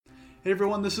Hey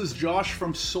everyone, this is Josh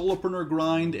from Solopreneur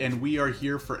Grind, and we are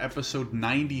here for episode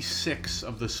 96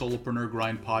 of the Solopreneur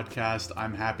Grind podcast.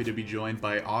 I'm happy to be joined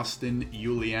by Austin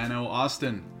Iuliano.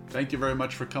 Austin, thank you very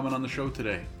much for coming on the show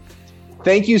today.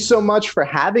 Thank you so much for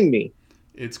having me.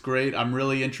 It's great. I'm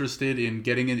really interested in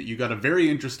getting in. You got a very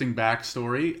interesting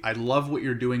backstory. I love what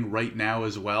you're doing right now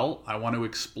as well. I want to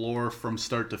explore from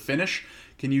start to finish.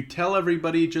 Can you tell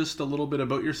everybody just a little bit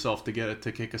about yourself to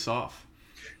kick us off?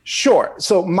 Sure.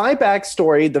 So my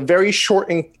backstory, the very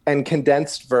short and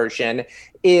condensed version,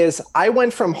 is I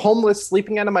went from homeless,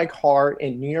 sleeping out of my car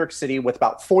in New York City with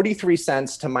about 43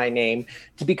 cents to my name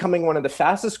to becoming one of the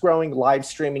fastest growing live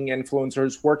streaming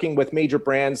influencers, working with major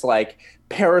brands like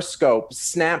Periscope,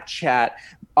 Snapchat,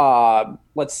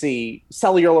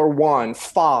 Cellular One,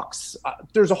 Fox.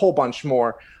 There's a whole bunch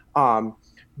more.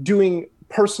 Doing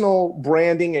personal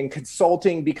branding and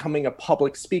consulting, becoming a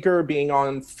public speaker, being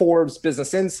on Forbes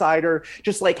Business Insider,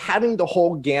 just like having the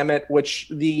whole gamut, which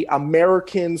the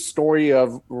American story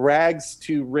of rags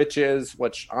to riches,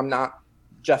 which I'm not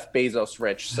Jeff Bezos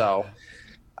rich, so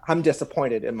I'm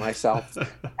disappointed in myself.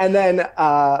 And then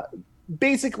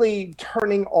basically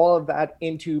turning all of that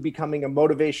into becoming a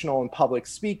motivational and public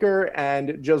speaker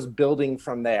and just building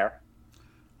from there.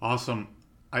 Awesome.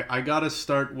 I got to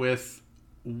start with,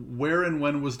 where and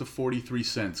when was the 43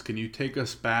 cents? Can you take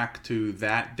us back to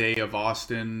that day of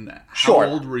Austin? How Sure.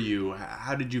 old were you?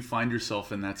 How did you find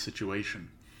yourself in that situation?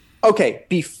 Okay,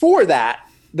 before that,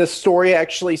 the story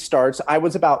actually starts. I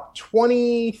was about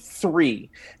 23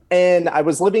 and I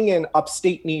was living in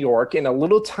upstate New York in a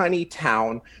little tiny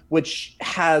town, which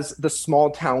has the small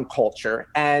town culture.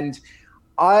 And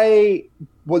I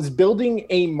was building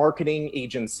a marketing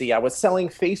agency. I was selling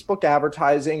Facebook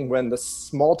advertising when the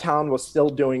small town was still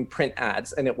doing print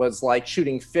ads. And it was like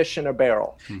shooting fish in a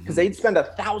barrel because they'd spend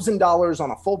 $1,000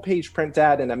 on a full page print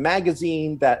ad in a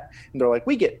magazine and they're like,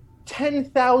 we get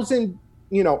 10,000,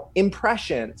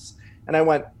 impressions. And I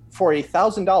went, for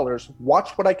 $1,000,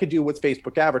 watch what I could do with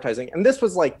Facebook advertising. And this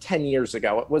was like 10 years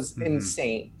ago. It was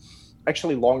insane.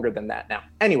 Actually longer than that now.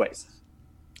 Anyways.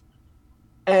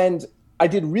 And I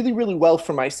did really, really well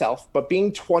for myself, but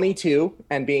being 22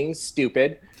 and being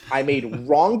stupid, I made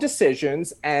wrong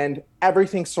decisions and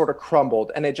everything sort of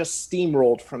crumbled and it just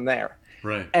steamrolled from there.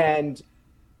 Right. And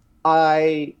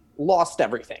I lost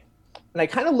everything. And I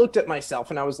kind of looked at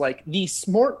myself and I was like, the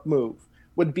smart move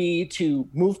would be to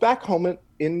move back home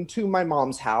into my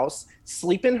mom's house,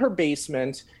 sleep in her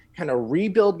basement, kind of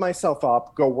rebuild myself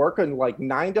up, go work on like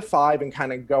 9 to 5 and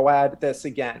kind of go at this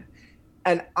again.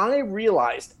 And I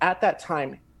realized at that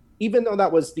time, even though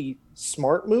that was the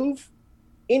smart move,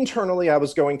 internally I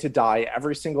was going to die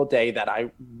every single day that I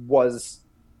was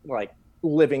like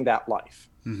living that life.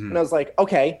 And I was like,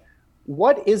 okay,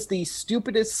 what is the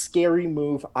stupidest, scary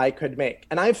move I could make?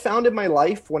 And I've found in my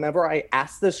life, whenever I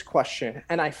ask this question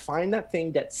and I find that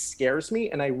thing that scares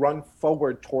me and I run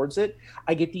forward towards it,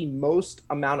 I get the most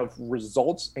amount of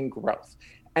results and growth.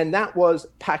 And that was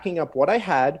packing up what I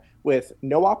had with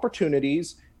no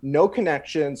opportunities, no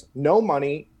connections, no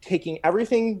money, taking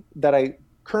everything that I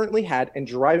currently had and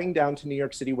driving down to New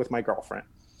York City with my girlfriend.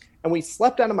 And we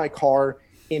slept out of my car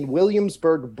in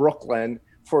Williamsburg, Brooklyn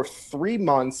for 3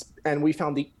 months. And we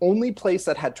found the only place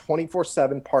that had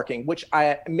 24/7 parking, which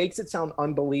makes it sound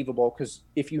unbelievable because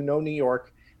if you know New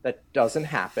York, that doesn't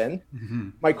happen.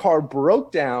 My car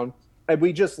broke down and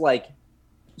we just like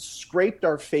scraped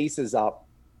our faces up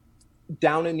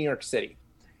down in New York City.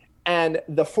 And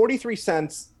the 43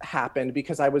 cents happened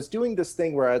because I was doing this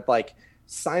thing where I'd like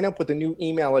sign up with a new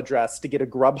email address to get a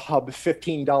Grubhub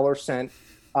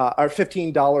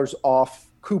 $15 off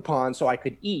coupon so I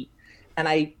could eat. And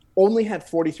I only had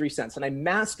 43 cents. And I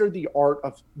mastered the art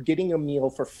of getting a meal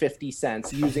for 50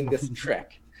 cents using this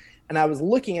trick. And I was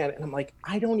looking at it and I'm like,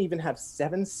 I don't even have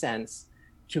 7 cents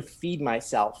to feed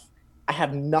myself. I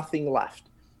have nothing left.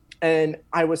 And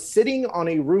I was sitting on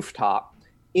a rooftop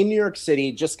in New York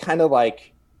City, just kind of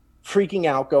like freaking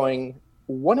out going,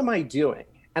 what am I doing?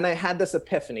 And I had this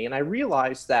epiphany and I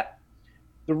realized that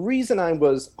the reason I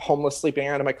was homeless, sleeping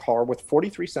out of my car with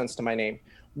 43 cents to my name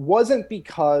wasn't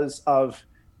because of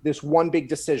this one big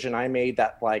decision I made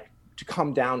that like to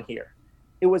come down here.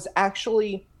 It was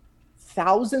actually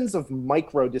thousands of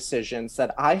micro decisions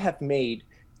that I have made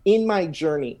in my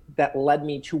journey that led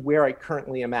me to where I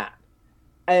currently am at.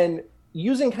 And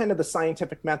using kind of the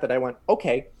scientific method, I went,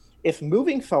 okay, if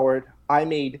moving forward, I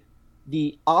made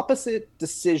the opposite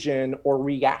decision or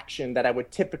reaction that I would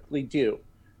typically do,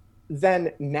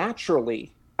 then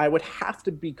naturally I would have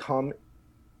to become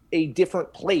a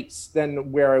different place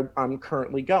than where I'm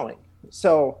currently going.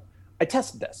 So I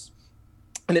tested this.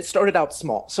 And it started out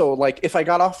small. So like if I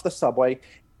got off the subway,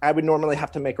 I would normally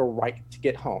have to make a right to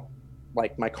get home,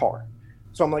 like my car.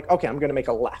 So I'm like, okay, I'm going to make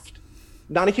a left.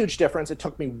 Not a huge difference. It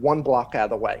took me 1 block out of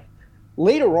the way.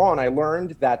 Later on, I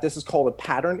learned that this is called a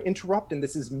pattern interrupt, and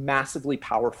this is massively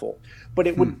powerful. But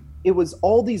it was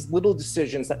all these little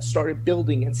decisions that started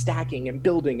building and stacking and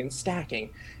building and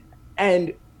stacking.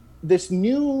 And this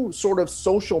new sort of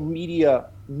social media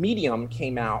medium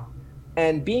came out.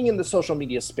 And being in the social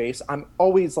media space, I'm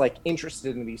always like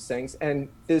interested in these things. And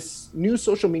this new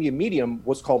social media medium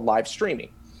was called live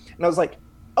streaming. And I was like,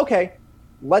 okay,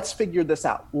 let's figure this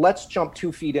out. Let's jump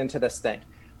 2 feet into this thing.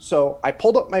 So I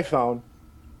pulled up my phone.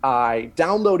 I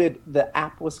downloaded, the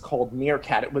app was called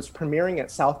Meerkat. It was premiering at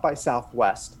South by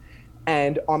Southwest.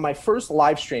 And on my first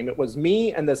live stream, it was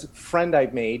me and this friend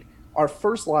I've made. Our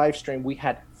first live stream, we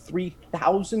had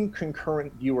 3,000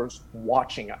 concurrent viewers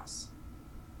watching us.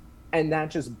 And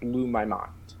that just blew my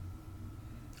mind.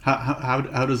 How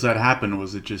does that happen?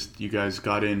 Was it just you guys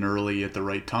got in early at the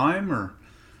right time, or?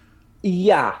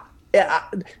 Yeah,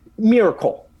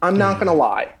 miracle. I'm not going to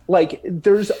lie. Like,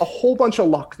 there's a whole bunch of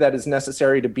luck that is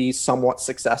necessary to be somewhat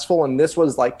successful. And this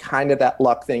was like kind of that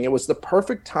luck thing. It was the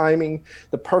perfect timing,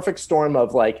 the perfect storm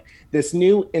of like this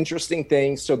new interesting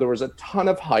thing. So there was a ton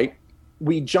of hype.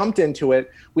 We jumped into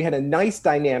it. We had a nice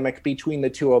dynamic between the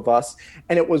two of us.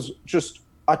 And it was just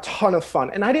a ton of fun.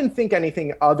 And I didn't think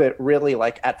anything of it really,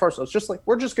 like at first. I was just like,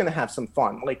 we're just going to have some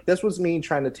fun. Like, this was me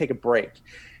trying to take a break.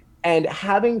 And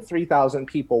having 3,000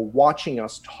 people watching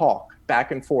us talk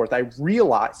back and forth, I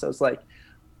realized, I was like,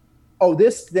 oh,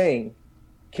 this thing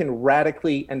can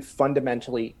radically and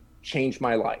fundamentally change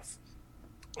my life.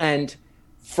 And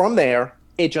from there,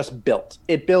 it just built.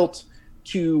 It built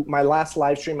to my last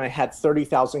live stream. I had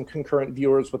 30,000 concurrent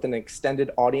viewers with an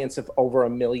extended audience of over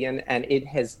 1 million, and it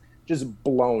has just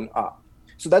blown up.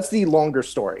 So that's the longer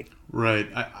story. Right.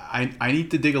 I need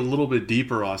to dig a little bit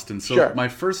deeper, Austin. So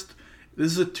Sure.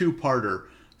 This is a two-parter.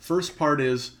 First part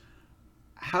is,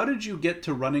 how did you get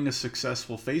to running a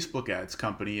successful Facebook ads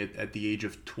company at the age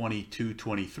of 22,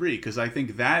 23? Because I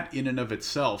think that in and of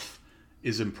itself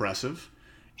is impressive.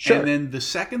 Sure. And then the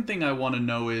second thing I want to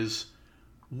know is,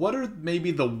 what are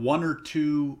maybe the 1 or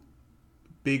 2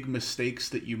 big mistakes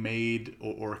that you made,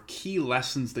 or key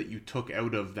lessons that you took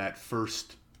out of that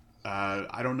first,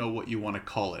 I don't know what you want to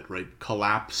call it, right?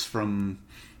 Collapse from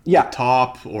the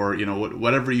top, or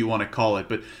whatever you want to call it.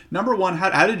 But number one,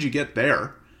 how did you get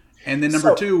there? And then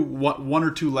number two, what 1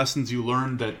 or 2 lessons you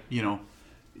learned that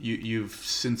you've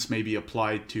since maybe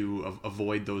applied to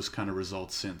avoid those kind of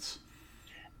results since?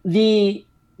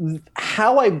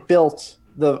 How I built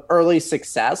the early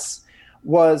success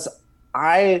was,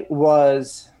 how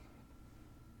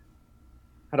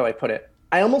do I put it?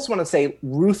 I almost want to say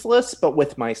ruthless, but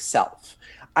with myself.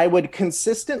 I would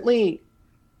consistently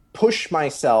push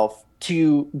myself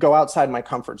to go outside my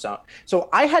comfort zone. So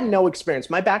I had no experience.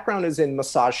 My background is in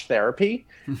massage therapy,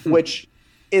 which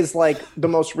is like the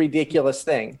most ridiculous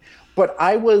thing. But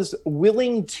I was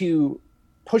willing to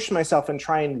push myself and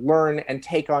try and learn and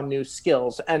take on new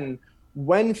skills. And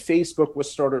when Facebook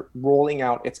was started rolling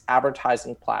out its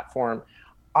advertising platform,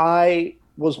 I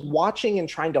was watching and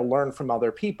trying to learn from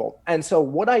other people. And so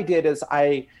what I did is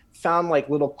I found like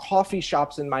little coffee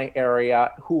shops in my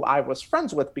area who I was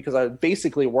friends with, because I was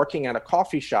basically working at a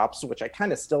coffee shop, which I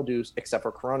kind of still do, except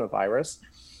for coronavirus.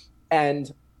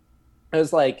 And I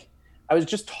was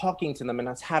just talking to them, and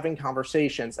I was having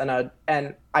conversations,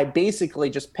 and I basically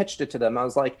just pitched it to them. I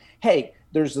was like, hey,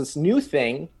 there's this new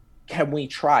thing. Can we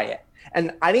try it?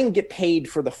 And I didn't get paid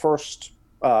for the first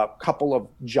couple of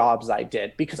jobs I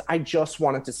did, because I just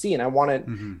wanted to see, and I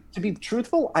wanted to be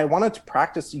truthful. I wanted to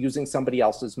practice using somebody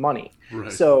else's money.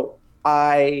 Right. So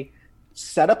I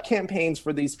set up campaigns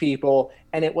for these people,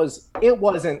 and it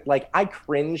wasn't like I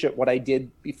cringe at what I did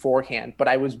beforehand, but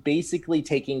I was basically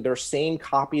taking their same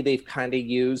copy they've kind of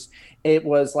used. It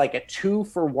was like a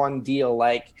 2-for-1 deal.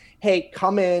 Like, hey,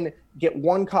 come in, get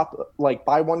 1 cup, like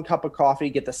buy 1 cup of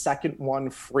coffee, get the second one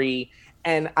free.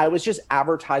 And I was just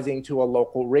advertising to a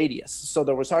local radius. So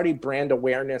there was already brand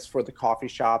awareness for the coffee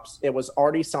shops. It was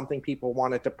already something people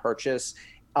wanted to purchase.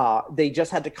 They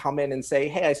just had to come in and say,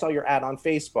 hey, I saw your ad on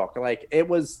Facebook. Like, it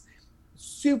was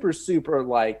super, super,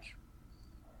 like,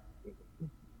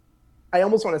 I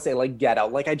almost want to say like ghetto.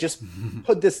 Like, I just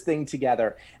put this thing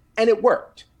together, and it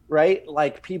worked. Right?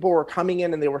 Like, people were coming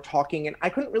in and they were talking, and I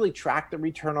couldn't really track the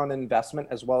return on investment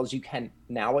as well as you can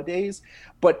nowadays.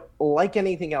 But like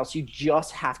anything else, you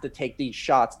just have to take these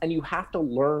shots, and you have to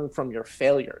learn from your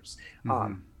failures.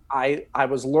 I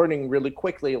was learning really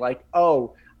quickly, like,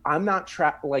 oh, I'm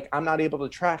not able to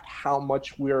track how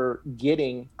much we're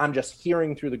getting. I'm just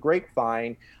hearing through the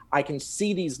grapevine. I can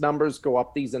see these numbers go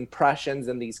up, these impressions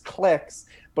and these clicks,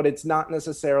 but it's not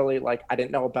necessarily like I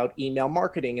didn't know about email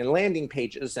marketing and landing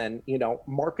pages and,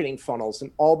 marketing funnels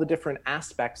and all the different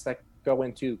aspects that go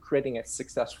into creating a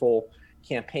successful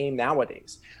campaign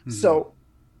nowadays. Mm-hmm. So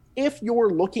if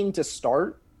you're looking to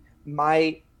start,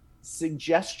 my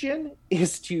suggestion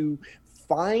is to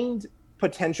find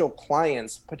potential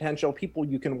clients, potential people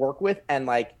you can work with, and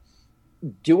like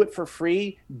do it for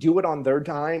free, do it on their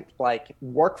dime, like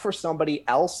work for somebody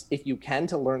else if you can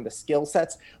to learn the skill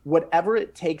sets, whatever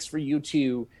it takes for you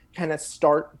to kind of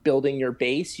start building your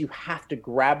base. You have to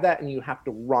grab that and you have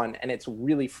to run, and it's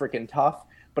really freaking tough,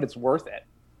 but it's worth it.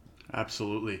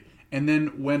 Absolutely. And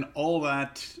then when all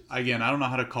that, again, I don't know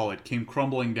how to call it, came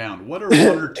crumbling down, what are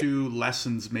one or two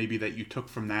lessons maybe that you took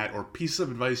from that, or pieces of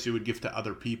advice you would give to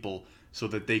other people so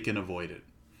that they can avoid it?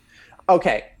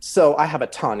 Okay, so I have a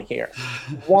ton here.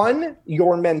 One,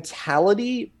 your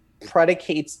mentality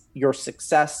predicates your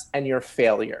success and your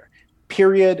failure.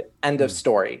 Period. End of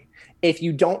story. If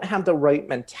you don't have the right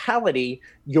mentality,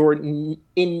 you're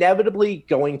inevitably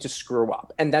going to screw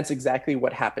up. And that's exactly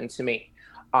what happened to me.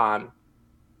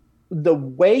 The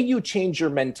way you change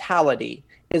your mentality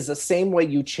is the same way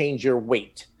you change your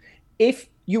weight. If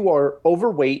you are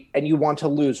overweight and you want to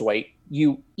lose weight,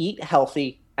 you eat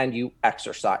healthy and you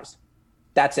exercise.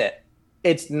 That's it.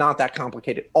 It's not that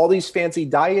complicated. All these fancy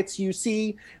diets you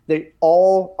see, they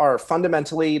all are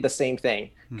fundamentally the same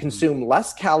thing. Mm-hmm. Consume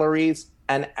less calories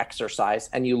and exercise,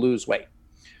 and you lose weight.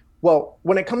 Well,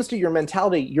 when it comes to your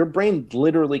mentality, your brain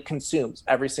literally consumes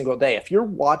every single day. If you're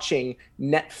watching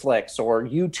Netflix or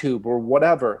YouTube or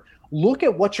whatever, look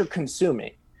at what you're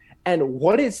consuming and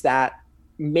what is that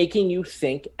making you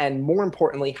think, and more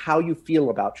importantly, how you feel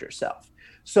about yourself.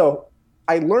 So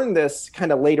I learned this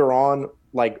kind of later on,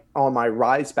 like on my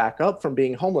rise back up from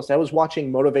being homeless. I was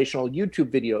watching motivational YouTube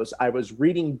videos. I was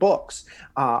reading books.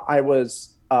 I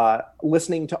was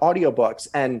listening to audiobooks,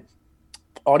 and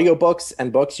audiobooks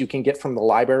and books you can get from the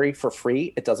library for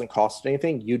free. It doesn't cost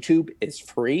anything. YouTube is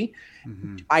free.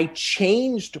 Mm-hmm. I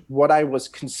changed what I was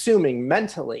consuming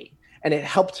mentally, and it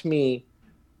helped me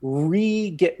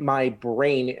get my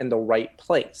brain in the right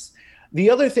place. The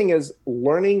other thing is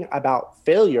learning about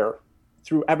failure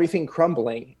through everything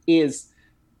crumbling is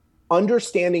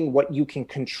understanding what you can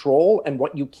control and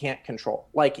what you can't control.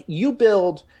 Like you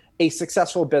build a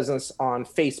successful business on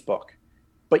Facebook,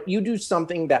 but you do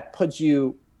something that puts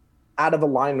you out of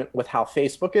alignment with how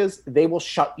Facebook is, they will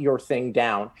shut your thing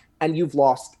down and you've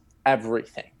lost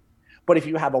everything. But if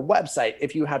you have a website,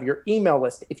 if you have your email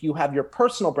list, if you have your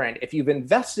personal brand, if you've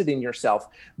invested in yourself,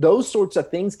 those sorts of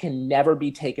things can never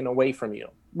be taken away from you,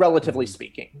 relatively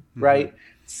speaking, Mm-hmm. right?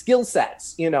 Skill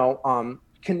sets,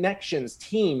 connections,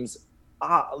 teams,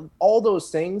 all those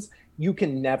things you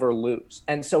can never lose.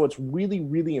 And so it's really,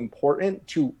 really important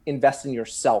to invest in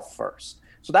yourself first.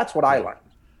 So that's what I learned.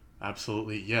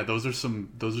 Absolutely. Yeah, those are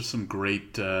some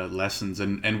great lessons,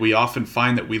 and we often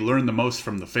find that we learn the most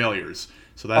from the failures.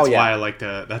 So that's why I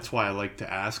like to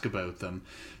ask about them.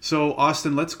 So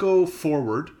Austin, let's go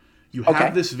forward. You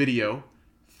have this video,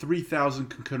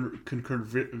 3,000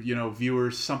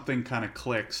 viewers, something kind of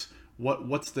clicks.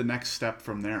 What's the next step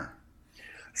from there?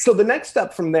 So the next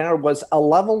step from there was a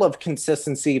level of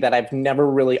consistency that I've never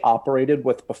really operated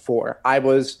with before. I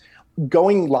was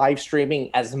going live streaming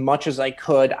as much as I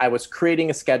could. I was creating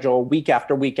a schedule week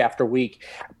after week after week.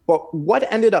 But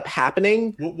what ended up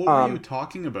happening... What were you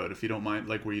talking about, if you don't mind?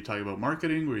 Like, were you talking about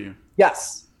marketing? Were you...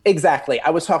 Yes, exactly. I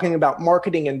was talking about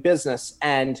marketing and business.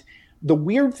 And the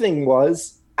weird thing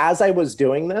was, as I was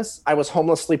doing this, I was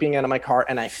homeless, sleeping out of my car,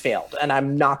 and I failed. And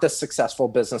I'm not the successful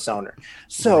business owner.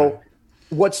 So... Right.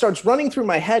 What starts running through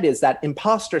my head is that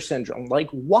imposter syndrome. Like,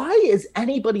 why is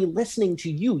anybody listening to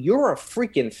you? You're a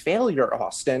freaking failure,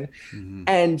 Austin. Mm-hmm.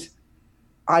 And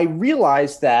I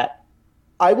realized that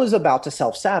I was about to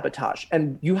self-sabotage.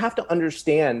 And you have to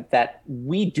understand that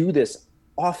we do this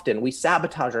often. We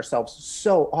sabotage ourselves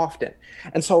so often.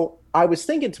 And so I was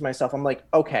thinking to myself, I'm like,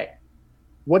 okay,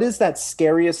 what is that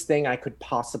scariest thing I could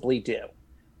possibly do?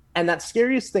 And that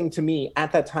scariest thing to me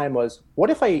at that time was, what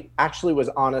if I actually was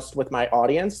honest with my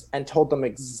audience and told them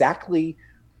exactly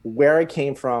where I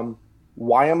came from,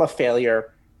 why I'm a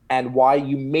failure, and why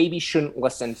you maybe shouldn't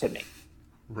listen to me?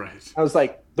 Right. I was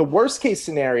like, the worst case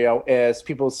scenario is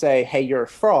people say, hey, you're a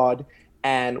fraud,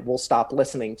 and we'll stop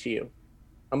listening to you.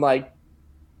 I'm like,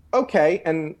 okay,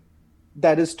 and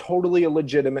that is totally a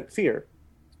legitimate fear.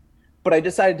 But I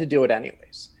decided to do it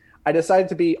anyways. I decided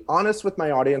to be honest with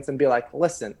my audience and be like,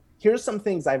 listen, here's some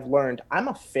things I've learned. I'm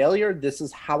a failure. This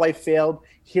is how I failed.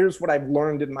 Here's what I've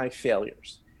learned in my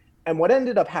failures. And what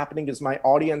ended up happening is my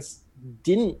audience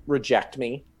didn't reject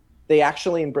me. They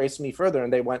actually embraced me further,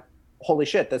 and they went, holy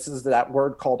shit, this is that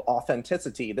word called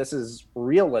authenticity. This is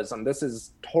realism. This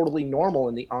is totally normal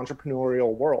in the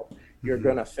entrepreneurial world. You're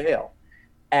going to fail.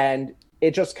 And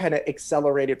it just kind of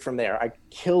accelerated from there. I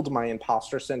killed my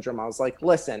imposter syndrome. I was like,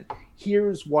 listen,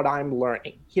 here's what I'm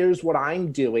learning. Here's what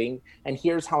I'm doing. And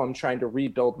here's how I'm trying to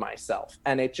rebuild myself.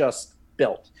 And it just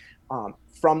built.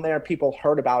 From there, people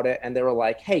heard about it and they were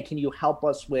like, hey, can you help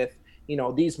us with,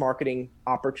 these marketing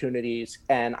opportunities?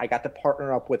 And I got to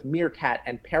partner up with Meerkat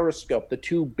and Periscope, the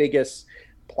two biggest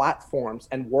platforms,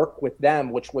 and work with them,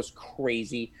 which was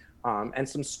crazy. And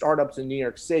some startups in New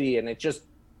York City. And it just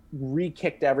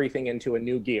re-kicked everything into a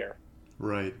new gear.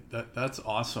 Right. That's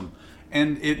awesome.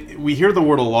 And we hear the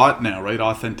word a lot now, right?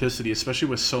 Authenticity, especially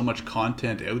with so much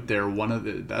content out there.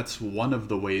 That's one of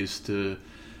the ways to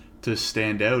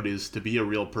stand out is to be a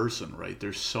real person, right?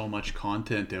 There's so much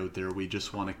content out there. We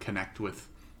just want to connect with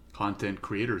content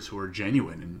creators who are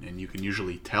genuine, and you can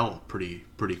usually tell pretty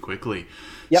quickly.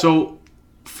 Yep. So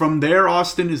from there,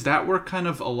 Austin, is that where kind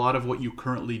of a lot of what you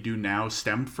currently do now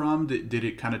stemmed from? Did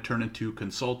it kind of turn into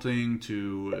consulting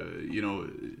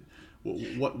to,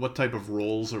 what type of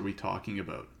roles are we talking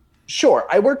about? Sure.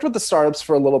 I worked with the startups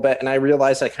for a little bit and I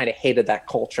realized I kind of hated that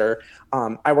culture.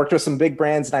 I worked with some big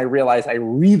brands and I realized I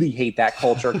really hate that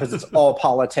culture because it's all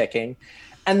politicking.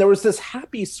 And there was this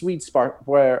happy sweet spot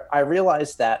where I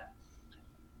realized that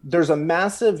there's a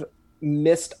massive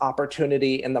missed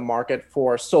opportunity in the market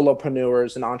for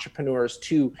solopreneurs and entrepreneurs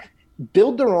to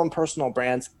build their own personal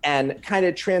brands and kind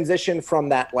of transition from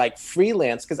that like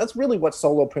freelance, because that's really what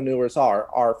solopreneurs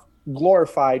are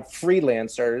glorified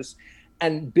freelancers,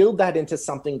 and build that into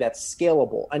something that's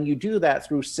scalable. And you do that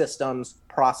through systems,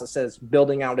 processes,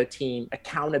 building out a team,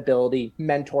 accountability,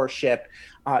 mentorship.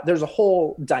 There's a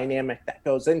whole dynamic that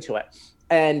goes into it.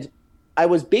 And I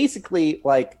was basically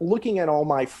like looking at all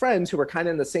my friends who were kind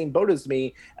of in the same boat as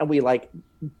me, and we like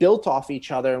built off each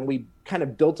other and we kind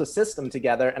of built a system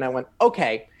together. And I went,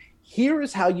 okay, here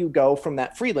is how you go from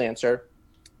that freelancer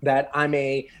that I'm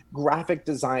a graphic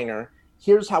designer.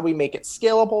 Here's how we make it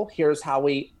scalable. Here's how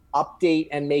we update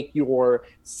and make your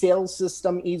sales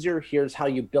system easier. Here's how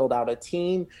you build out a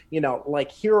team.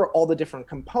 Like here are all the different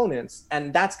components.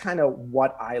 And that's kind of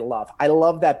what I love. I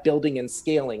love that building and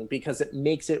scaling because it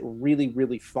makes it really,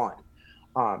 really fun.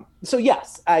 So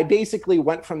yes, I basically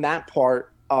went from that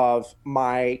part of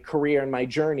my career and my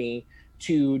journey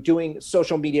to doing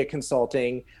social media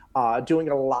consulting, doing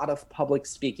a lot of public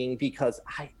speaking because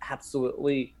I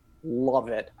absolutely love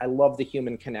it. I love the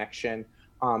human connection.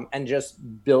 And just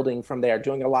building from there,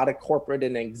 doing a lot of corporate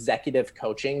and executive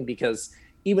coaching, because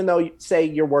even though say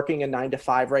you're working a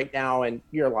 9-to-5 right now and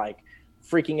you're like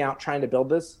freaking out trying to build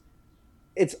this,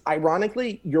 it's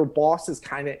ironically your boss is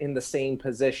kind of in the same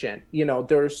position.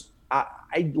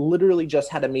 I literally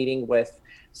just had a meeting with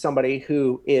somebody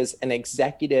who is an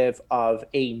executive of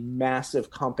a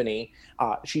massive company.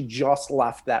 She just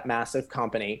left that massive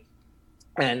company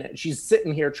and she's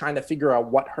sitting here trying to figure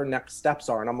out what her next steps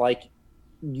are. And I'm like,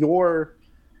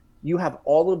 you have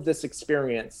all of this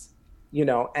experience,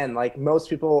 and like most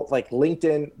people like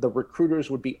LinkedIn, the recruiters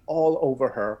would be all over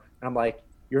her. And I'm like,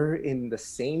 you're in the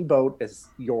same boat as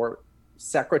your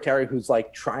secretary who's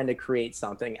like trying to create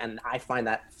something. And I find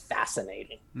that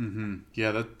fascinating. Mm-hmm.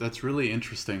 Yeah, that's really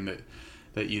interesting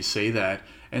that you say that.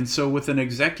 And so with an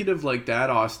executive like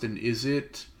that, Austin, is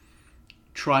it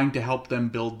trying to help them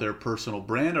build their personal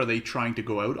brand? Are they trying to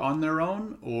go out on their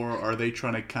own, or are they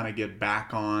trying to kind of get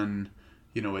back on,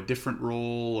 a different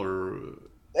role? Or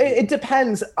it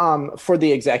depends for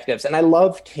the executives. And I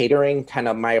love catering kind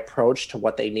of my approach to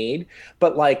what they need.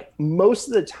 But like most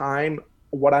of the time,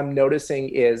 what I'm noticing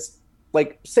is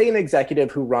like, say an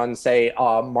executive who runs, say,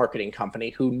 a marketing company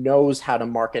who knows how to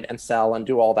market and sell and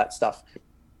do all that stuff.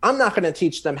 I'm not going to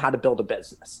teach them how to build a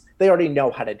business. They already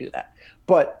know how to do that.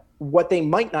 But what they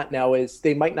might not know is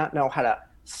they might not know how to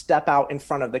step out in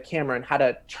front of the camera and how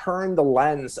to turn the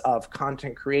lens of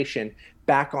content creation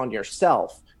back on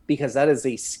yourself, because that is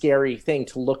a scary thing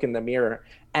to look in the mirror,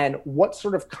 and what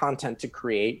sort of content to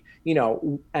create,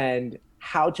 and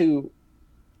how to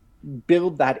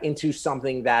build that into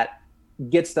something that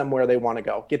gets them where they want to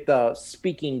go, get the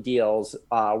speaking deals,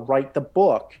 write the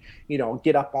book,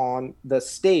 get up on the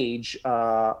stage,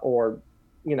 or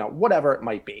whatever it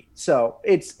might be. So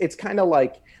it's kind of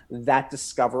like that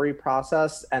discovery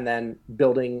process and then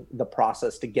building the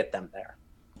process to get them there.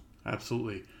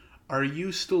 Absolutely. Are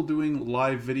you still doing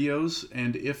live videos?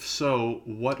 And if so,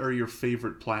 what are your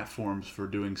favorite platforms for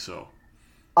doing so?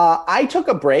 I took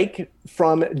a break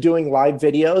from doing live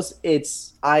videos.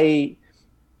 It's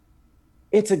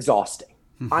exhausting.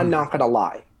 I'm not gonna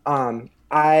lie.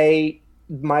 I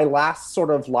My last sort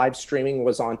of live streaming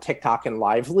was on TikTok and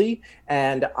Lively,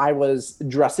 and I was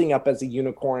dressing up as a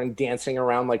unicorn, dancing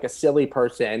around like a silly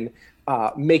person,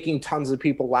 making tons of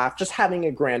people laugh, just having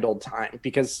a grand old time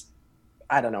because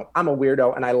I don't know, I'm a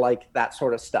weirdo and I like that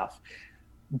sort of stuff.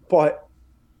 But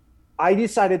I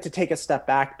decided to take a step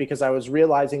back because I was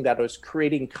realizing that I was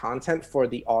creating content for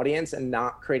the audience and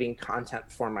not creating content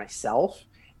for myself.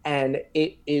 And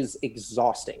it is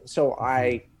exhausting. So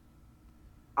I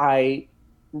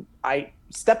I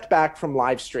stepped back from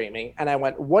live streaming and I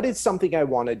went, what is something I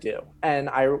want to do? And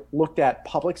I looked at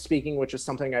public speaking, which is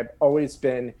something I've always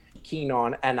been keen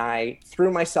on. And I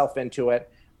threw myself into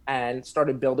it and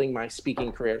started building my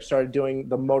speaking career, started doing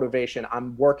the motivation.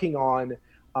 I'm working on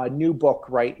a new book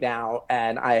right now,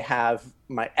 and I have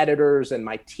my editors and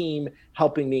my team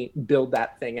helping me build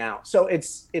that thing out. So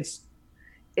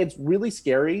it's really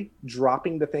scary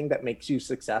dropping the thing that makes you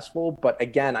successful. But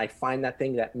again, I find that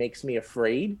thing that makes me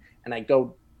afraid and I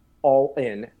go all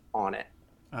in on it.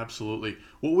 Absolutely.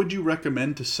 What would you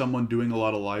recommend to someone doing a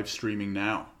lot of live streaming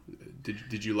now?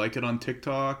 Did you like it on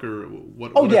TikTok, or Oh,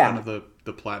 what are kind yeah. of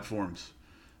the platforms?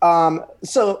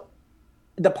 So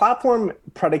the platform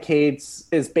predicates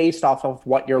is based off of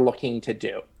what you're looking to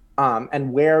do,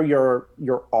 and where your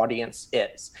audience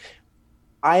is.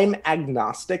 I'm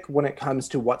agnostic when it comes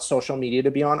to what social media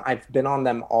to be on. I've been on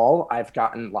them all. I've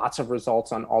gotten lots of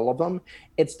results on all of them.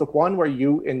 It's the one where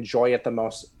you enjoy it the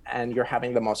most and you're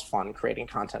having the most fun creating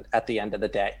content at the end of the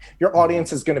day. Your Hmm.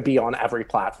 audience is going to be on every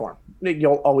platform.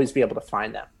 You'll always be able to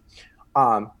find them.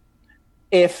 Um,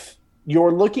 if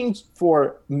you're looking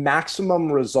for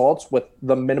maximum results with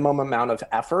the minimum amount of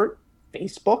effort,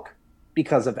 Facebook,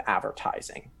 because of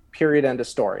advertising. Period. End of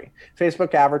story.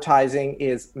 Facebook advertising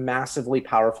is massively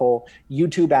powerful.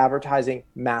 YouTube advertising,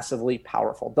 massively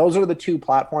powerful. Those are the two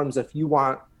platforms. If you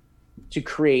want to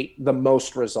create the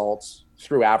most results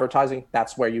through advertising,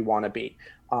 that's where you want to be.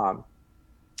 Um,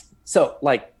 so,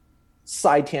 like,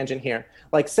 side tangent here.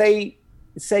 Like, say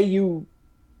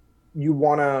you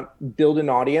want to build an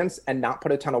audience and not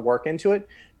put a ton of work into it,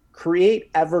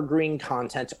 create evergreen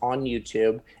content on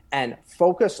YouTube and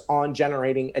focus on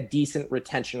generating a decent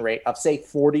retention rate of, say,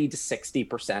 40 to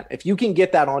 60%. If you can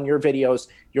get that on your videos,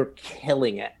 you're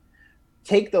killing it.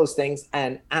 Take those things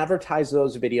and advertise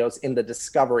those videos in the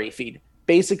discovery feed.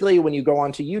 Basically, when you go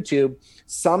onto YouTube,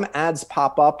 some ads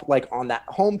pop up like on that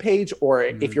homepage, or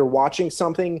if Hmm. you're watching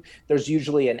something, there's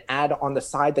usually an ad on the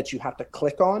side that you have to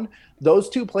click on. Those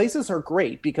two places are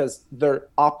great because they're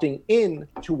opting in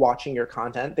to watching your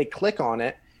content. They click on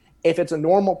it. If it's a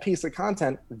normal piece of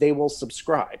content, they will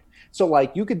subscribe. So,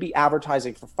 like, you could be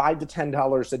advertising for $5 to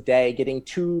 $10 a day, getting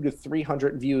 200 to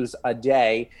 300 views a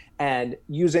day, and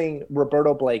using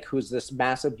Roberto Blake, who's this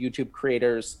massive YouTube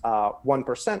creator's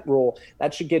 1% rule,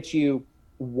 that should get you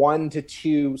 1 to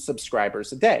 2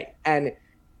 subscribers a day. And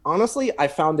honestly, I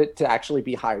found it to actually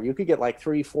be higher. You could get like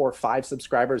 3, 4, 5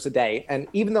 subscribers a day. And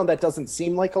even though that doesn't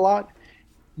seem like a lot,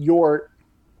 you're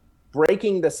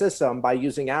breaking the system by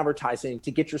using advertising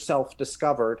to get yourself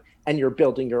discovered and you're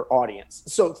building your audience.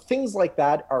 So things like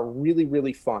that are really,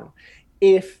 really fun.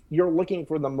 If you're looking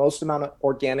for the most amount of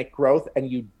organic growth and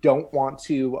you don't want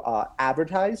to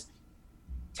advertise,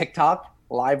 TikTok,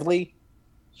 Lively,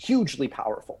 hugely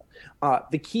powerful.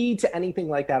 The key to anything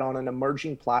like that on an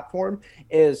emerging platform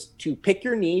is to pick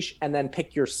your niche and then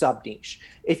pick your sub niche.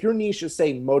 If your niche is,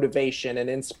 say, motivation and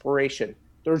inspiration,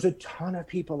 there's a ton of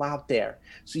people out there.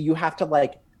 So you have to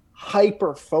like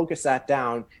hyper focus that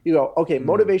down. You go, okay, Hmm.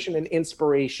 motivation and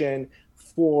inspiration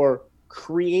for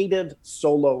creative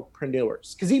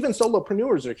solopreneurs. Because even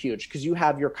solopreneurs are huge because you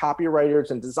have your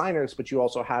copywriters and designers, but you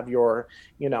also have your,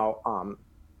 you know,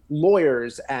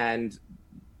 lawyers and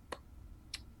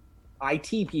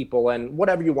IT people and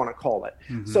whatever you want to call it.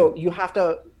 Hmm. So you have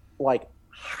to like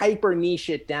hyper niche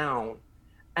it down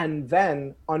and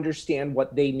then understand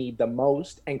what they need the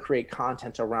most and create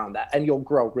content around that. And you'll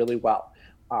grow really well.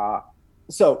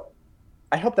 So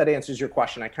I hope that answers your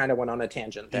question. I kind of went on a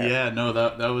tangent there. Yeah, no,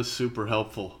 that was super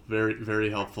helpful. Very, very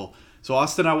helpful. So,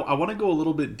 Austin, I want to go a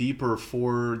little bit deeper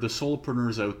for the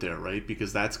solopreneurs out there, right?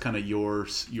 Because that's kind of your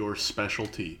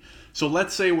specialty. So,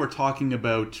 let's say we're talking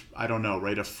about, I don't know,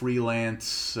 right, a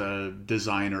freelance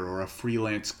designer or a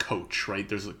freelance coach, right?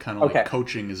 There's a kind of like Okay,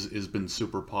 coaching has been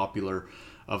super popular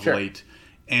of sure. late,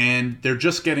 and they're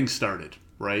just getting started,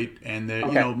 right? And they,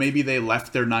 Okay. maybe they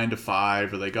left their 9 to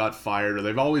 5, or they got fired, or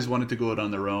they've always wanted to go out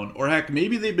on their own, or heck,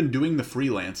 maybe they've been doing the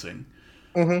freelancing,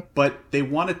 Hmm. but they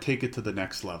want to take it to the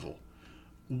next level.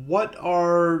 What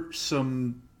are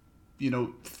some,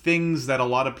 things that a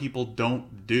lot of people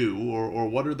don't do, or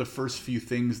what are the first few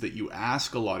things that you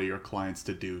ask a lot of your clients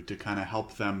to do to kind of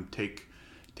help them take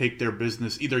their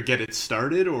business, either get it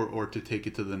started or to take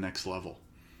it to the next level?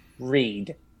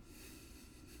 Read.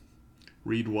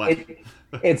 Read what?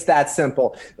 It's that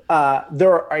simple.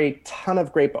 There are a ton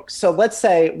of great books. So let's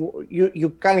say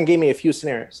you kind of gave me a few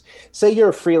scenarios. Say you're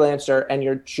a freelancer and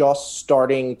you're just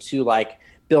starting to like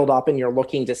build up and you're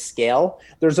looking to scale.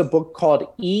 There's a book called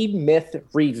E-Myth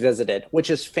Revisited, which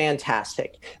is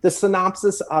fantastic. The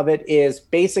synopsis of it is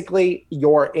basically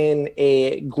you're in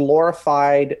a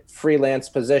glorified freelance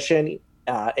position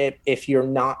if you're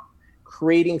not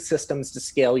creating systems to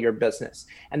scale your business.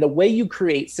 And the way you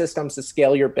create systems to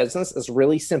scale your business is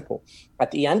really simple.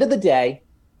 At the end of the day,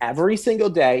 every single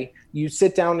day, you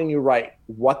sit down and you write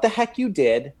what the heck you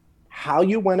did, how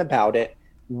you went about it,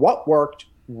 what worked,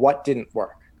 what didn't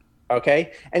work.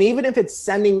 Okay. And even if it's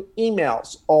sending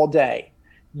emails all day,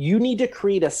 you need to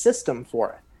create a system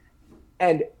for it.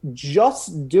 And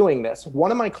just doing this,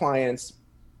 one of my clients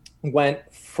went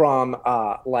from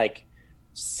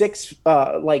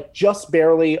just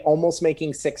barely almost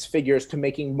making six figures to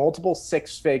making multiple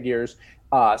six figures,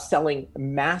 selling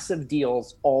massive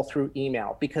deals all through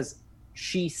email because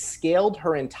she scaled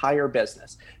her entire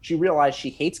business. She realized she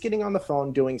hates getting on the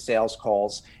phone doing sales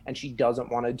calls and she doesn't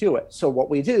want to do it. So what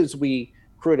we did is we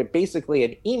created basically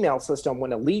an email system.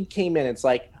 When a lead came in, it's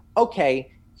like, okay,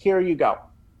 here you go.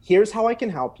 Here's how I can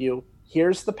help you.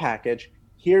 Here's the package.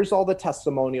 Here's all the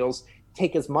testimonials.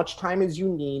 Take as much time as you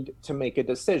need to make a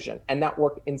decision. And that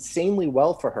worked insanely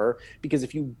well for her because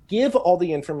if you give all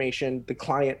the information the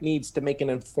client needs to make an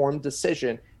informed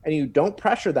decision and you don't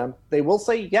pressure them, they will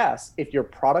say yes if your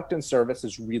product and service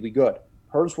is really good.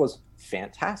 Hers was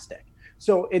fantastic.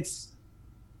 So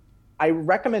I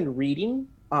recommend reading.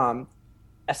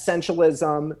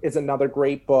 Essentialism is another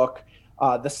great book.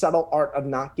 The Subtle Art of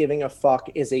Not Giving a Fuck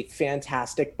is a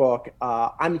fantastic book.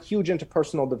 I'm huge into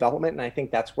personal development, and I think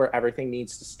that's where everything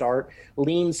needs to start.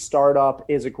 Lean Startup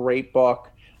is a great book.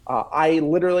 I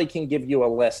literally can give you a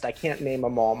list. I can't name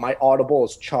them all. My Audible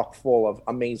is chock full of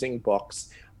amazing books.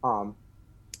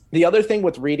 The other thing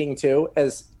with reading, too,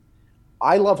 is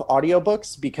I love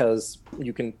audiobooks because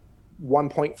you can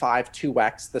 1.5,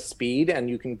 2x the speed, and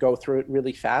you can go through it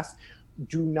really fast.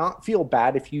 Do not feel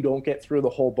bad if you don't get through the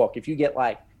whole book. If you get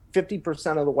like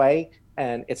 50% of the way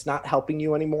and it's not helping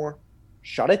you anymore,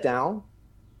 shut it down,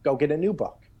 go get a new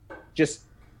book. Just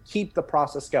keep the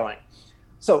process going.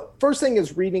 So first thing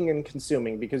is reading and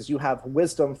consuming because you have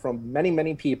wisdom from many,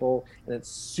 many people and it's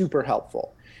super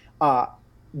helpful.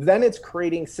 Then it's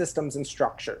creating systems and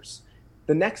structures.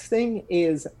 The next thing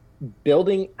is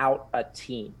building out a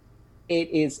team. It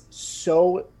is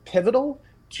so pivotal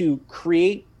to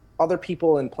create other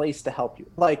people in place to help you.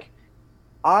 Like,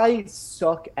 I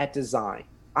suck at design.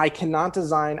 I cannot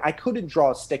design. I couldn't draw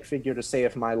a stick figure to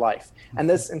save my life. And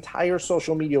this entire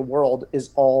social media world is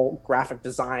all graphic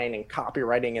design and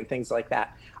copywriting and things like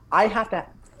that. I have to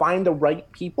find the right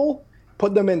people,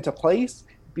 put them into place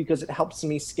because it helps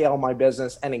me scale my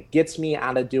business and it gets me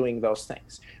out of doing those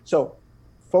things. So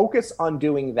focus on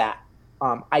doing that.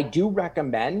 I do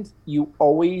recommend you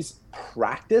always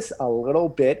practice a little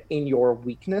bit in your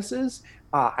weaknesses.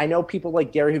 I know people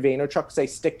like Gary Vaynerchuk say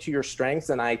stick to your strengths,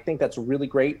 and I think that's really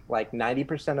great, like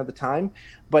 90% of the time.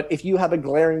 But if you have a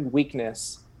glaring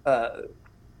weakness,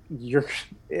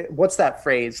 what's that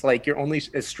phrase? Like you're only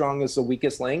as strong as the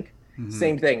weakest link. Mm-hmm.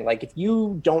 Same thing. Like if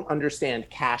you don't understand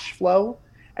cash flow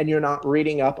and you're not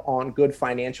reading up on good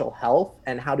financial health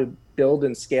and how to build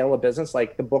and scale a business,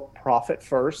 like the book Profit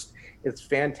First, it's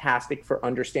fantastic for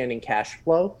understanding cash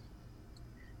flow.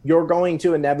 You're going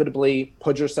to inevitably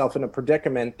put yourself in a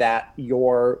predicament that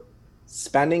you're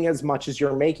spending as much as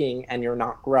you're making and you're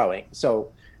not growing.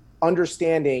 So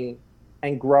understanding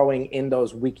and growing in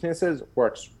those weaknesses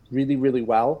works really, really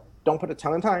well. Don't put a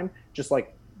ton of time, just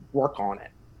like work on it.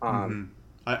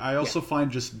 I also find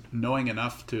just knowing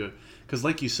enough to, because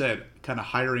like you said, kind of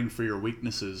hiring for your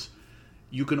weaknesses,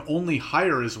 you can only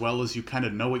hire as well as you kind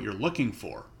of know what you're looking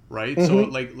for. Right.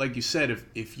 Mm-hmm. So like you said,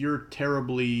 if you're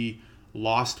terribly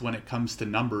lost when it comes to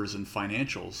numbers and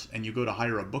financials and you go to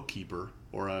hire a bookkeeper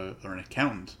or an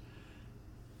accountant,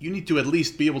 you need to at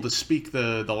least be able to speak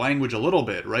the language a little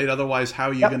bit. Right. Otherwise, how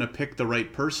are you going to pick the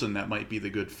right person that might be the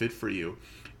good fit for you?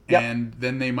 And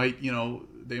then they might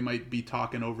be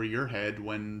talking over your head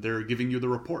when they're giving you the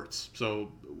reports. So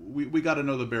we got to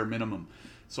know the bare minimum.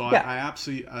 So I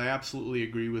absolutely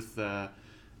agree with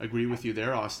you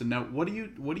there, Austin. Now, what do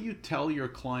you tell your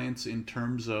clients in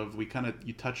terms of,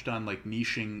 you touched on like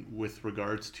niching with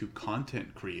regards to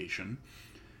content creation.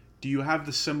 do you have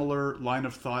the similar line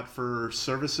of thought for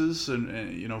services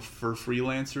and for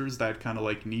freelancers, that kind of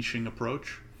like niching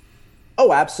approach?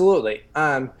 Oh, absolutely.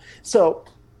 So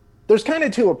there's kind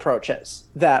of two approaches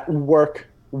that work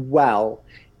well.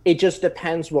 It just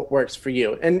depends what works for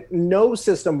you. And no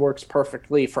system works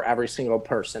perfectly for every single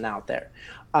person out there.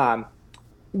 Um,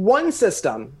 One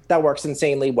system that works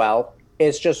insanely well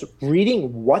is just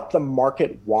reading what the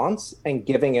market wants and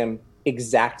giving him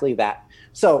exactly that.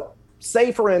 So,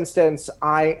 say for instance,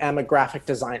 I am a graphic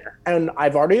designer, and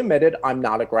I've already admitted I'm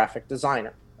not a graphic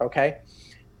designer. Okay.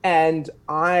 And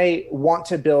I want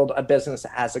to build a business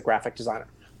as a graphic designer.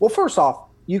 Well, first off,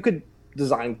 you could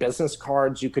design business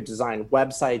cards, you could design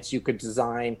websites, you could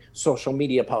design social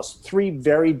media posts, three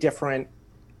very different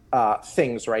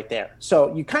things right there.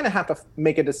 So you kind of have to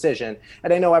make a decision.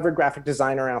 And I know every graphic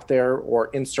designer out there, or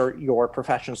insert your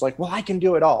profession, is like, well, I can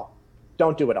do it all.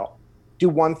 Don't do it all. Do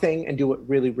one thing and do it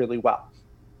really, really well.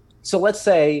 So let's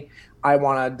say I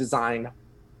want to design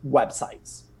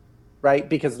websites, right?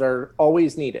 Because they're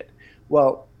always needed.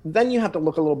 Well, then you have to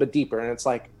look a little bit deeper, and it's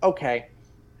like, okay,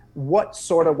 what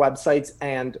sort of websites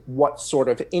and what sort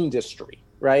of industry,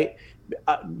 right?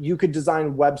 You could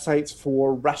design websites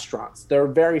for restaurants. They're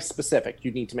very specific.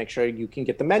 You need to make sure you can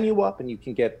get the menu up and you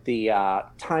can get the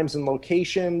times and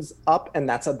locations up, and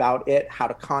that's about it, how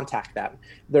to contact them.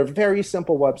 They're very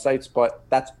simple websites, but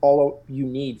that's all you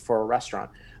need for a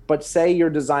restaurant. But say you're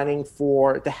designing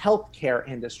for the healthcare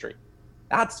industry.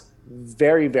 That's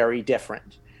very, very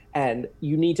different. And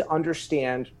you need to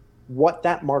understand what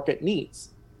that market needs.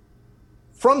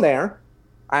 From there,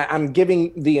 I'm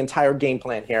giving the entire game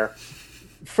plan here.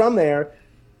 From there,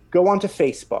 go onto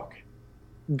Facebook.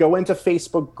 Go into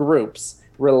Facebook groups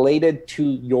related to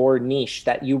your niche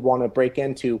that you want to break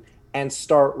into, and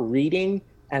start reading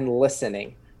and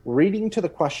listening. Reading to the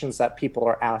questions that people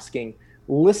are asking,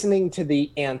 listening to the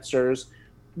answers,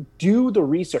 do the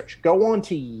research. Go on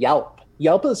to Yelp.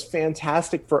 Yelp is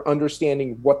fantastic for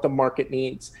understanding what the market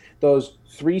needs. Those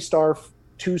 3-star,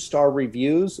 2-star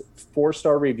reviews,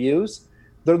 4-star reviews,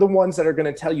 they're the ones that are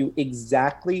going to tell you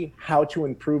exactly how to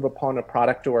improve upon a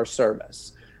product or a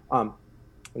service.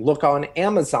 Look on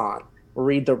Amazon,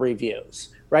 read the reviews,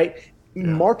 right? Yeah.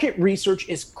 Market research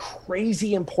is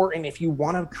crazy important if you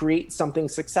want to create something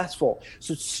successful.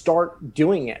 So start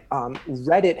doing it.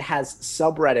 Reddit has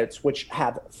subreddits which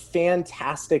have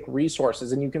fantastic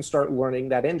resources, and you can start learning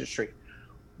that industry.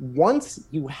 Once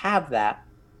you have that,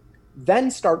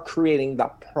 then start creating the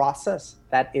process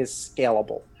that is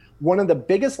scalable. One of the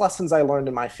biggest lessons I learned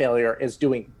in my failure is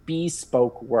doing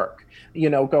bespoke work.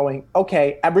 Going,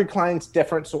 okay, every client's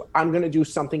different, so I'm going to do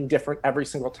something different every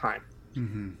single time.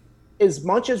 Mm-hmm. As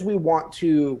much as we want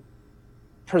to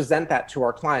present that to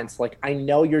our clients, like, I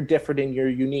know you're different and you're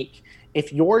unique.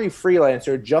 If you're a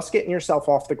freelancer just getting yourself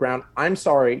off the ground, I'm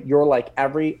sorry, you're like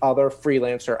every other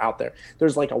freelancer out there.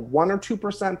 There's like a 1 or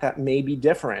 2% that may be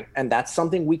different, and that's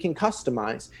something we can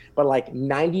customize, but like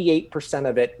 98%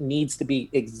 of it needs to be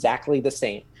exactly the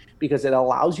same, because it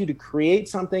allows you to create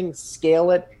something,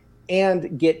 scale it,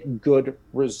 and get good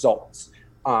results.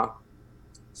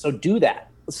 So do that.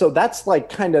 So that's like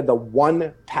kind of the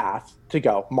one path to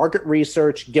go. Market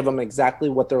research, give them exactly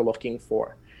what they're looking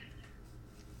for.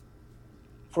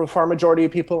 For the far majority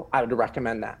of people, I would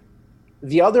recommend that.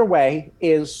 The other way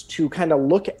is to kind of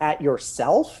look at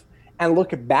yourself and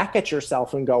look back at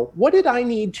yourself and go, what did I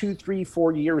need 2, 3,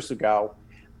 4 years ago?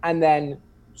 And then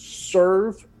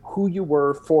serve who you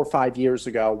were 4 or 5 years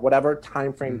ago, whatever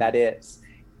time frame that is.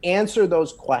 Answer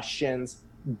those questions,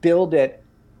 build it,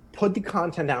 put the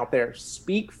content out there,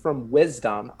 speak from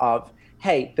wisdom of,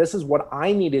 hey, this is what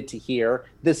I needed to hear.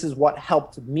 This is what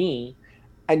helped me.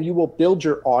 And you will build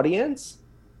your audience,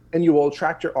 and you will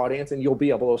attract your audience, and you'll be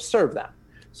able to serve them.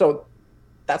 So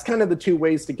that's kind of the two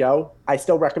ways to go. I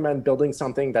still recommend building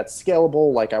something that's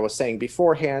scalable, like I was saying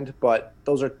beforehand, but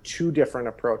those are two different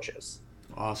approaches.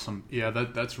 Awesome. Yeah,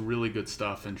 that's really good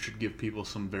stuff and should give people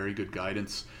some very good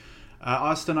guidance.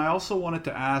 Austin, I also wanted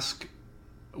to ask,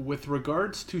 with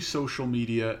regards to social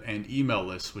media and email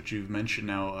lists, which you've mentioned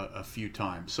now a few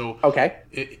times. So okay,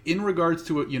 in regards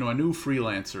to a new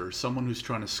freelancer, someone who's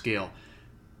trying to scale,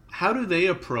 how do they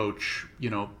approach,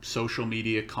 social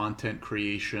media content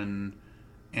creation,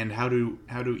 and how do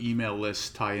email lists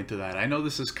tie into that? I know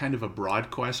this is kind of a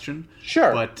broad question.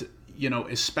 Sure. But,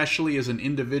 especially as an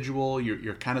individual,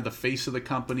 you're kind of the face of the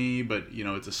company, but,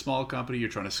 it's a small company, you're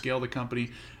trying to scale the company.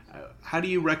 How do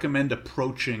you recommend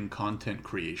approaching content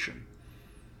creation?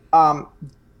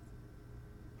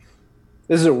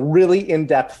 This is a really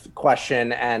in-depth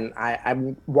question, and I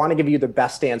want to give you the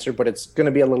best answer, but it's going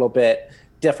to be a little bit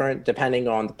different depending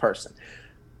on the person.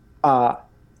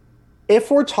 if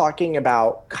we're talking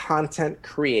about content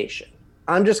creation,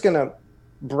 I'm just going to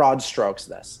broad strokes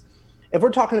this. If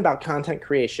we're talking about content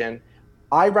creation,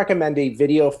 I recommend a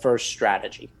video first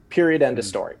strategy, period, end of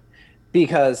story.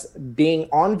 Because being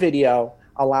on video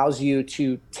allows you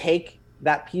to take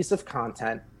that piece of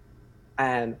content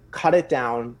and cut it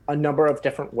down a number of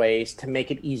different ways to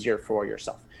make it easier for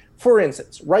yourself. For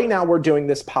instance, right now we're doing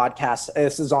this podcast.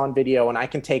 This is on video, and I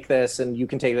can take this and you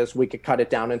can take this. We could cut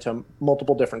it down into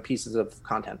multiple different pieces of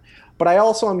content. But I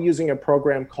also am using a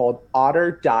program called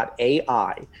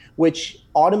Otter.ai, which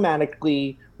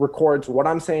automatically records what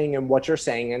I'm saying and what you're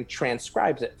saying and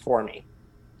transcribes it for me.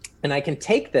 And I can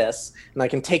take this and I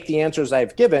can take the answers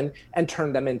I've given and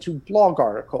turn them into blog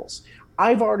articles.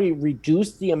 I've already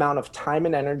reduced the amount of time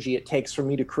and energy it takes for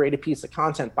me to create a piece of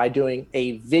content by doing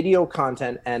a video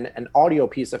content and an audio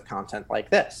piece of content like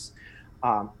this.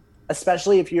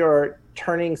 Especially if you're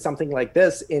turning something like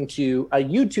this into a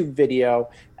YouTube video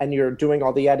and you're doing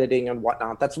all the editing and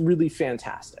whatnot, that's really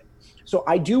fantastic. So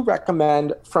I do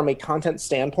recommend, from a content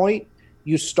standpoint,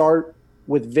 you start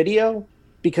with video,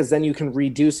 because then you can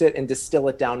reduce it and distill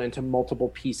it down into multiple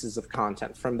pieces of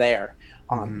content from there.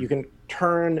 You can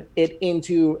turn it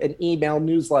into an email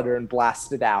newsletter and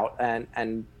blast it out,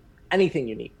 and anything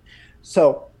you need.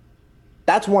 So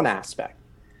that's one aspect.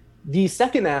 The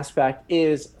second aspect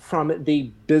is, from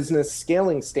the business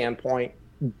scaling standpoint,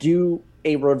 do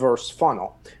a reverse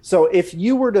funnel. So if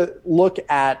you were to look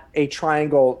at a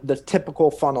triangle, the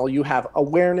typical funnel, you have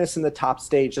awareness in the top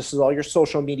stage. This is all your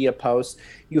social media posts.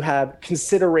 You have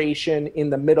consideration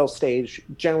in the middle stage.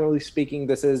 Generally speaking,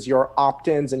 this is your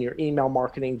opt-ins and your email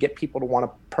marketing, get people to want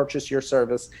to purchase your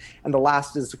service. And the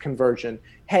last is the conversion.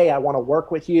 Hey, I want to work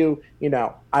with you.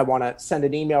 I want to send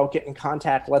an email, get in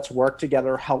contact. Let's work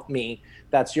together. Help me.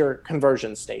 That's your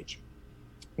conversion stage.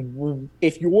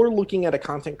 If you're looking at a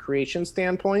content creation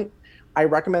standpoint, I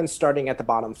recommend starting at the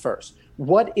bottom first.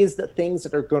 What is the things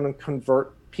that are going to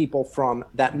convert people from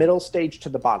that middle stage to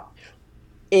the bottom?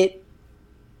 It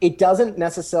doesn't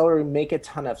necessarily make a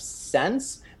ton of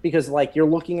sense, because like you're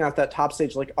looking at that top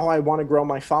stage like, oh, I want to grow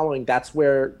my following. That's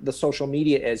where the social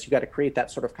media is. You got to create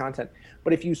that sort of content.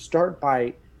 But if you start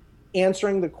by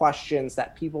answering the questions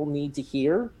that people need to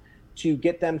hear to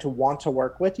get them to want to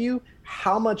work with you,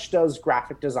 how much does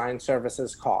graphic design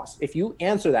services cost? If you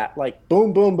answer that like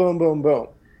boom, boom, boom, boom, boom,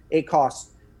 it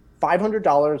costs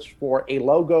 $500 for a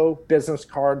logo, business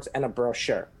cards, and a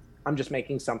brochure. I'm just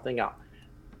making something up.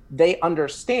 They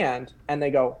understand and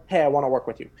they go, hey, I want to work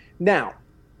with you. Now,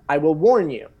 I will warn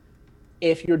you,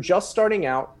 if you're just starting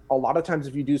out, a lot of times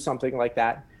if you do something like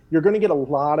that, you're going to get a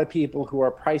lot of people who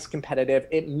are price competitive.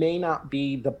 It may not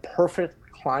be the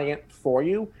perfect client for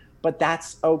you, but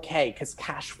that's okay, because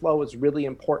cash flow is really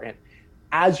important.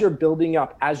 As you're building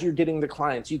up, as you're getting the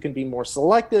clients, you can be more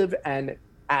selective, and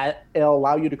it'll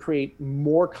allow you to create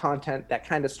more content that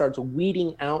kind of starts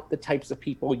weeding out the types of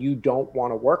people you don't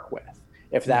want to work with,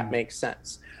 if that makes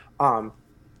sense.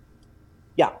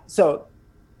 Yeah, so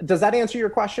does that answer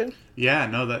your question? Yeah,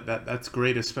 no, that's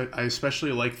great. I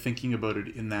especially like thinking about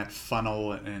it in that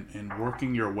funnel and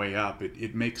working your way up.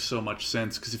 It makes so much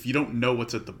sense, because if you don't know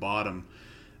what's at the bottom,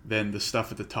 then the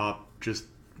stuff at the top just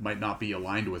might not be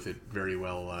aligned with it very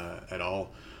well at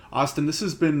all. Austin, this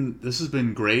has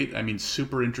been great. I mean,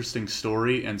 super interesting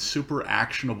story and super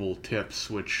actionable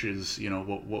tips, which is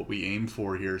what we aim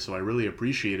for here. So I really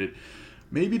appreciate it.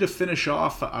 Maybe to finish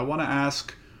off, I want to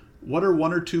ask, what are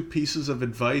one or two pieces of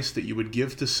advice that you would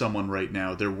give to someone right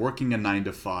now? They're working a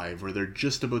 9-to-5, or they're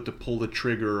just about to pull the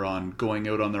trigger on going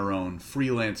out on their own,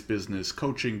 freelance business,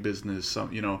 coaching business, some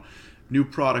new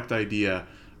product idea.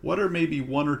 What are maybe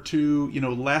one or two,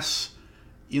 less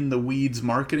in the weeds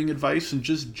marketing advice, and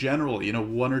just general,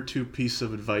 one or two pieces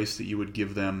of advice that you would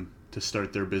give them to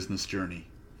start their business journey?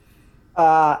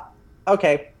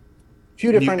 Okay.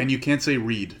 And you can't say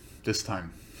read this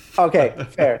time. Okay,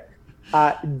 fair.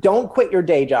 Don't quit your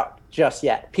day job just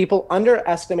yet. People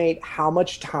underestimate how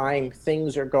much time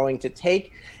things are going to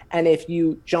take. And if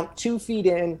you jump 2 feet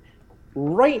in,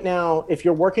 right now, if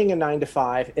you're working a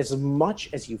 9-to-5, as much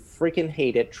as you freaking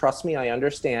hate it, trust me, I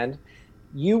understand,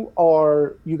 you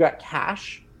got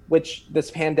cash, which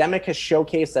this pandemic has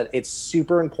showcased that it's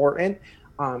super important.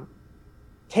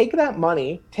 Take that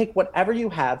money, take whatever you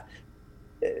have,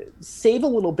 save a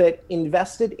little bit,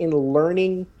 invest it in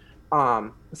learning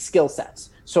skill sets.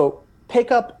 So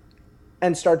pick up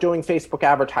and start doing Facebook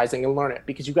advertising and learn it,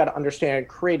 because you got to understand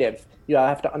creative. You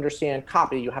have to understand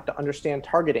copy. You have to understand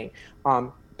targeting.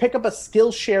 pick up a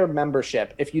Skillshare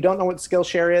membership. If you don't know what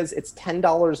Skillshare is, it's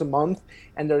 $10 a month,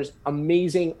 and there's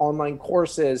amazing online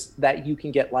courses that you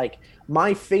can get. Like,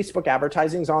 my Facebook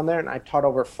advertising's on there, and I've taught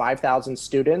over 5,000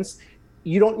 students.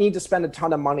 You don't need to spend a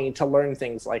ton of money to learn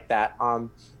things like that.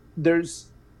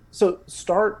 So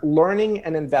start learning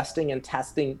and investing and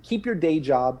testing. Keep your day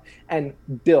job and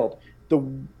build. The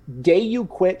day you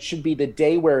quit should be the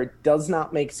day where it does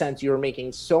not make sense. You're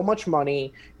making so much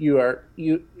money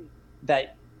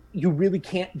that you really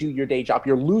can't do your day job.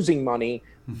 You're losing money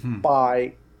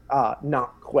by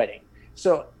not quitting.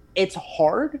 So it's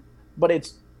hard, but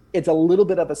it's a little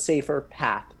bit of a safer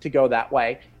path to go that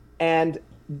way. And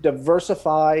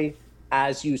diversify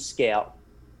as you scale.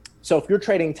 So if you're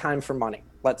trading time for money,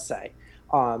 let's say,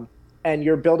 and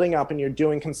you're building up and you're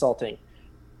doing consulting,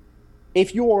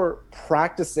 if you're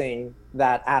practicing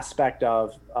that aspect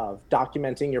of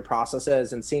documenting your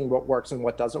processes and seeing what works and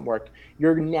what doesn't work,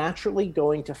 you're naturally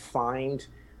going to find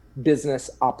business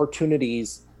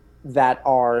opportunities that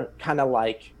are kind of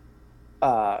like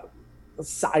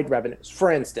side revenues. For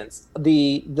instance,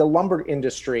 the lumber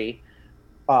industry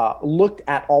looked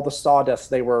at all the sawdust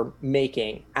they were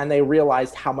making, and they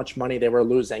realized how much money they were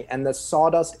losing. And the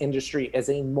sawdust industry is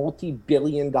a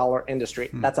multi-billion-dollar industry.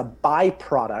 That's a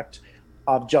byproduct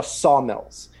of just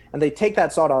sawmills. And they take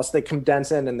that sawdust, they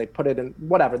condense it, and they put it in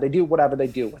whatever they do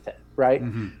with it, right?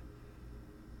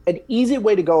 An easy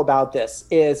way to go about this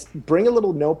is bring a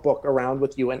little notebook around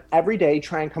with you, and every day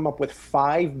try and come up with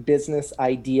 5 business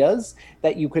ideas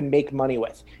that you can make money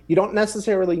with. You don't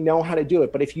necessarily know how to do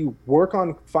it, but if you work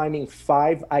on finding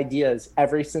 5 ideas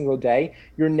every single day,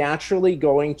 you're naturally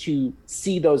going to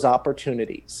see those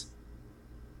opportunities.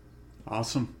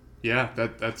 Awesome. Yeah,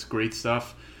 that's great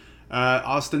stuff.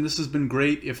 Austin, this has been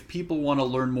great. If people want to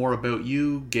learn more about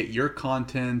you, get your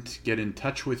content, get in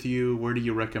touch with you, where do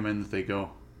you recommend that they go?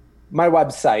 My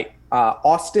website,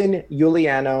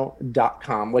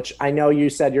 austinuliano.com, which I know you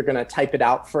said you're going to type it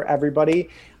out for everybody.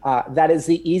 That is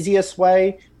the easiest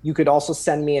way. You could also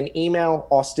send me an email,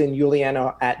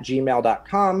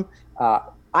 austinuliano@gmail.com.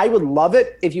 I would love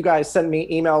it if you guys send me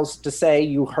emails to say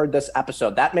you heard this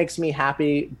episode. That makes me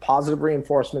happy. Positive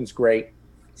reinforcement's great.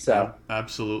 So yeah,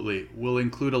 absolutely. We'll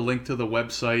include a link to the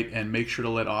website and make sure to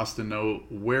let Austin know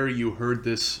where you heard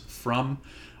this from.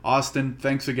 Austin,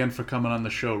 thanks again for coming on the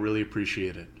show. Really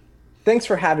appreciate it. Thanks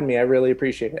for having me. I really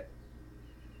appreciate it.